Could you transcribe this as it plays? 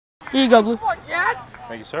Here you go, Blue.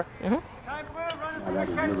 Thank you, sir. I got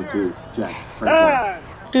it, number 2, Jack.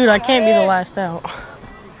 Dude, I can't be the last out.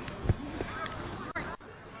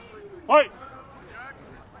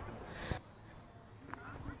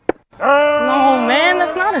 No, man,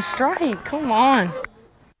 that's not a strike. Come on.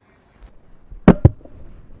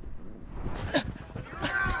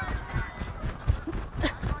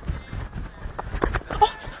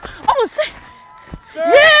 I was safe.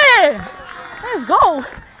 Yeah! Let's go.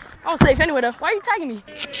 I was safe anyway, though. Why are you tagging me?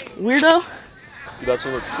 Weirdo. Dude, that's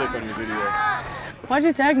what looks sick on your video. Why'd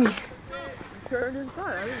you tag me? Turned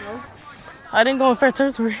inside, I didn't know. I didn't go in fair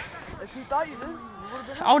territory. If you thought you did,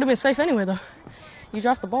 I would have been safe anyway, though. You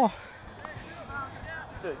dropped the ball.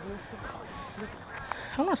 Dude, you're so stupid.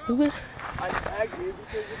 I'm not stupid. I tagged you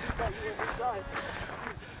because if you thought you went inside.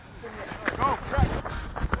 Go, Brett.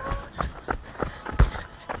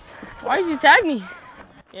 Why did you tag me?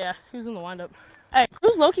 Yeah, he was in the windup. Hey,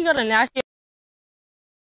 who's Loki got a nasty...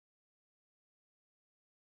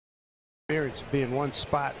 Experience being one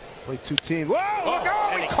spot, play two teams. Whoa, look,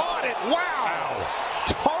 he caught it. Wow.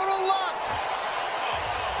 Total luck.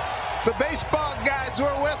 The baseball guys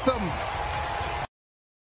were with them.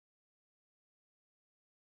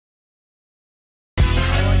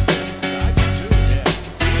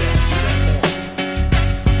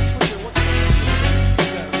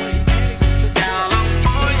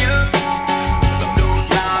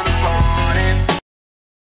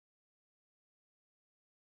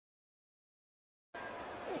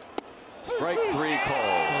 Strike 3 call.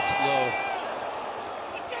 That's low.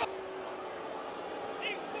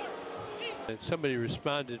 And somebody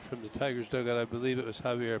responded from the Tigers dugout. I believe it was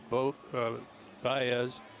Javier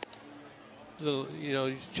Baez. Little, you know,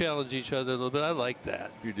 you challenge each other a little bit. I like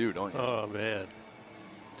that. You do, don't you? Oh man.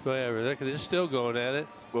 Do I ever? They're still going at it.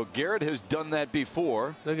 Well, Garrett has done that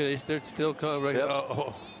before. Look at this. They're still coming. Right. Yep.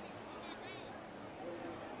 Oh.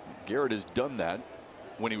 Garrett has done that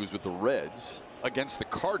when he was with the Reds against the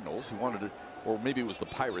Cardinals. He wanted to, or maybe it was the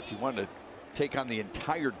Pirates. He wanted to take on the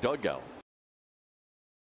entire dugout.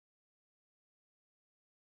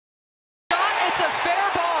 It's a fair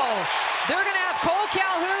ball. They're going to have Cole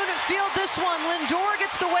Calhoun field this one. Lindor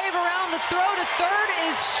gets the wave around. The throw to third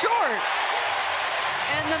is short.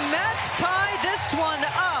 And the Mets tie this one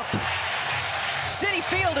up. Citi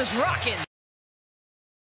Field is rocking.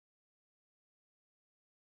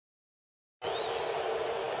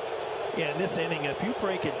 Yeah, in this inning, if you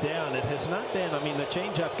break it down, it has not been, I mean, the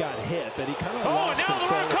changeup got hit, but he kind of lost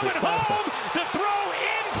control of his fastball. The throw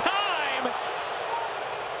in time.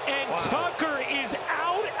 And Wow. Tucker is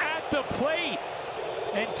out at the plate.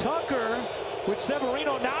 And Tucker, with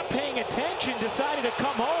Severino not paying attention, decided to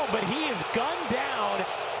come home, but he is gunned down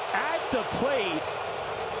at the plate.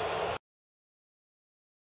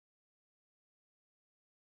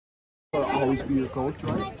 I'll always be your coach,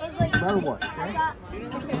 right? No matter what, okay?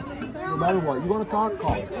 No matter what. You want to talk,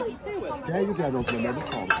 call me. Okay? You guys don't remember,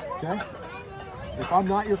 call me, okay? If I'm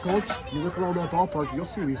not your coach, you look around that ballpark, you'll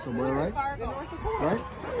see me somewhere, right? Right?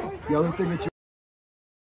 The other thing that you...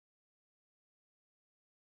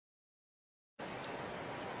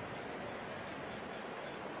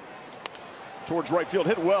 Towards right field,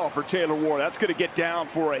 hit well for Taylor Ward. That's going to get down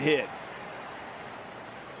for a hit.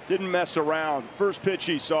 Didn't mess around. First pitch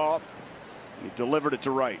he saw, he delivered it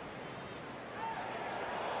to right.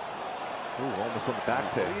 Ooh, almost on the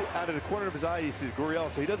back pitch. Out of the corner of his eye, he sees Gurriel,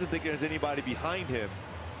 so he doesn't think there's anybody behind him.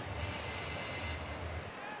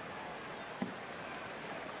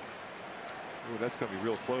 Ooh, that's going to be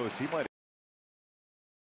real close. He might.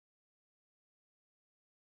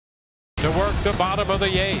 To work the bottom of the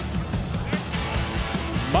 8th.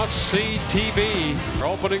 Must-see TV.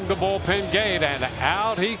 Opening the bullpen gate, and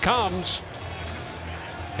out he comes.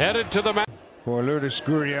 Headed to the mound. For Lourdes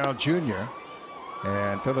Gurriel Jr.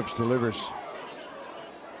 And Phillips delivers.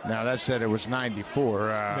 Now that said it was 94.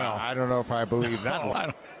 No. I don't know if I believe that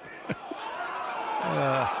one.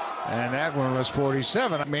 And that one was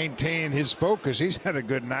 47. Maintain his focus. He's had a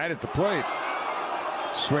good night at the plate.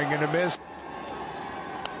 Swing and a miss.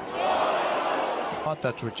 I thought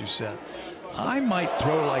that's what you said. I might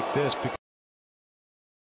throw like this because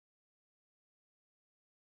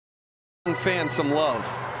fans some love.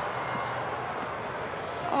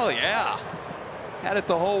 Oh yeah, had it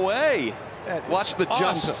the whole way. Watch the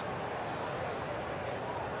jumps.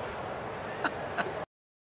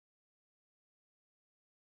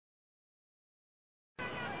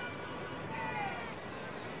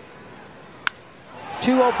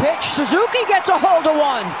 Two-0 pitch. Suzuki gets a hold of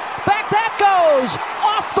one. Back that goes.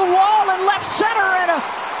 Off the wall and left center, and a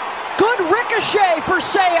good ricochet for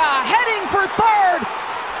Seiya. Heading for third.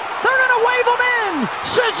 They're going to wave him in.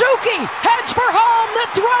 Suzuki heads for home. The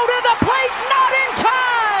throw to the plate, not in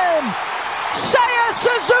time. Seiya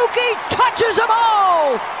Suzuki touches them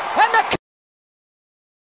all. And the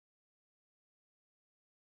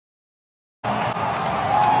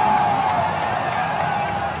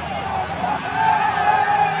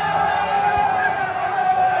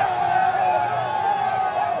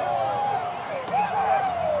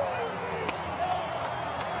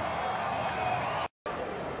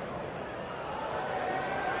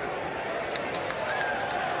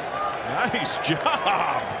Nice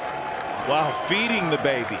job. Wow, feeding the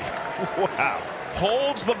baby. Wow.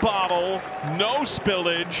 Holds the bottle, no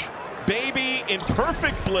spillage. Baby in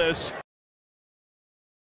perfect bliss.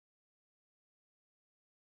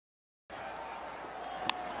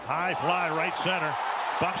 High fly right center.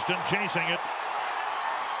 Buxton chasing it.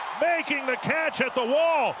 Making the catch at the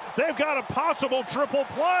wall. They've got a possible triple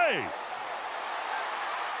play.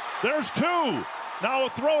 There's two. Now a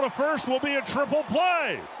throw to first will be a triple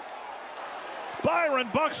play. Byron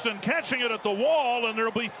Buxton catching it at the wall, and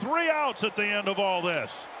there'll be 3 outs at the end of all this.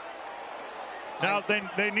 Now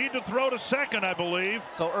they need to throw to second, I believe.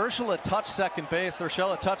 So Urshela touched second base.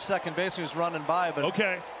 Urshela touched second base. He was running by, but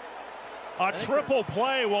okay. A triple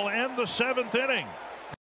play will end the 7th inning.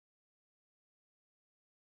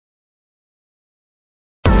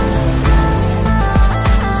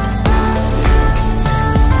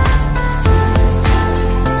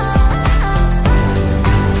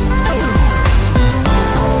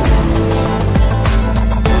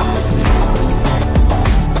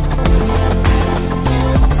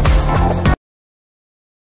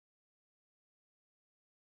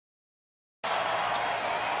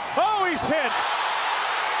 He's hit.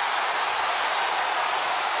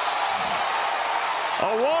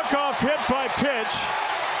 A walk-off hit by pitch.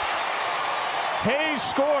 Hayes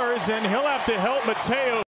scores, and he'll have to help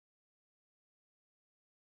Mateo.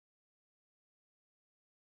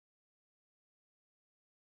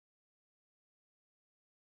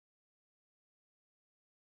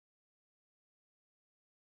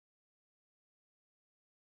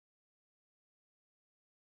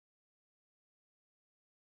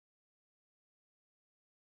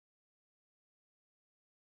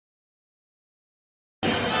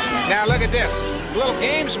 Now look at this. A little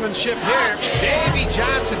gamesmanship here. Davey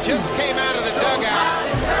Johnson just came out of the dugout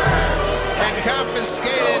and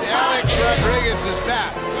confiscated Alex Rodriguez's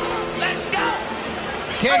bat.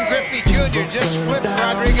 Ken Griffey Jr. just flipped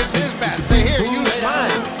Rodriguez's bat. Say, here, use mine.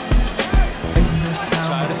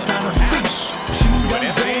 An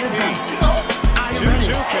MVP.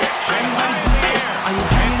 2-2 pitch.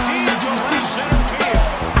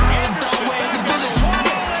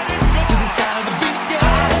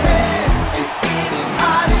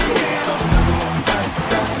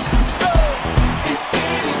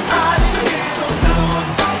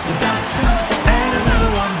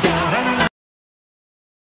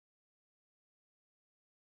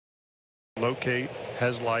 Locate,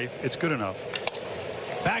 has life, it's good enough.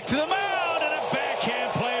 Back to the mound, and a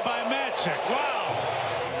backhand play by Matzik.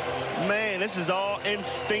 Wow. Man, this is all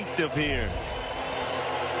instinctive here.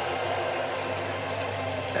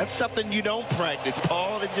 That's something you don't practice,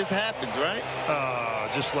 Paul. It just happens, right?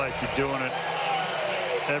 Just like you're doing it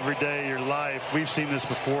every day of your life. We've seen this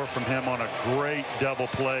before from him on a great double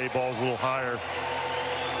play. Ball's a little higher.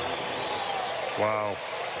 Wow.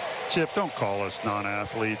 Chip, don't call us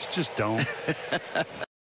non-athletes. Just don't.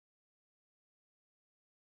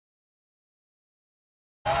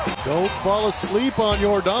 Don't fall asleep on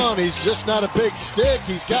Yordan. He's just not a big stick.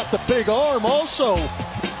 He's got the big arm also.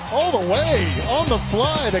 All the way, on the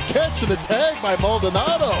fly, the catch and the tag by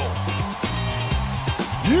Maldonado.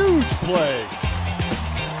 Huge play.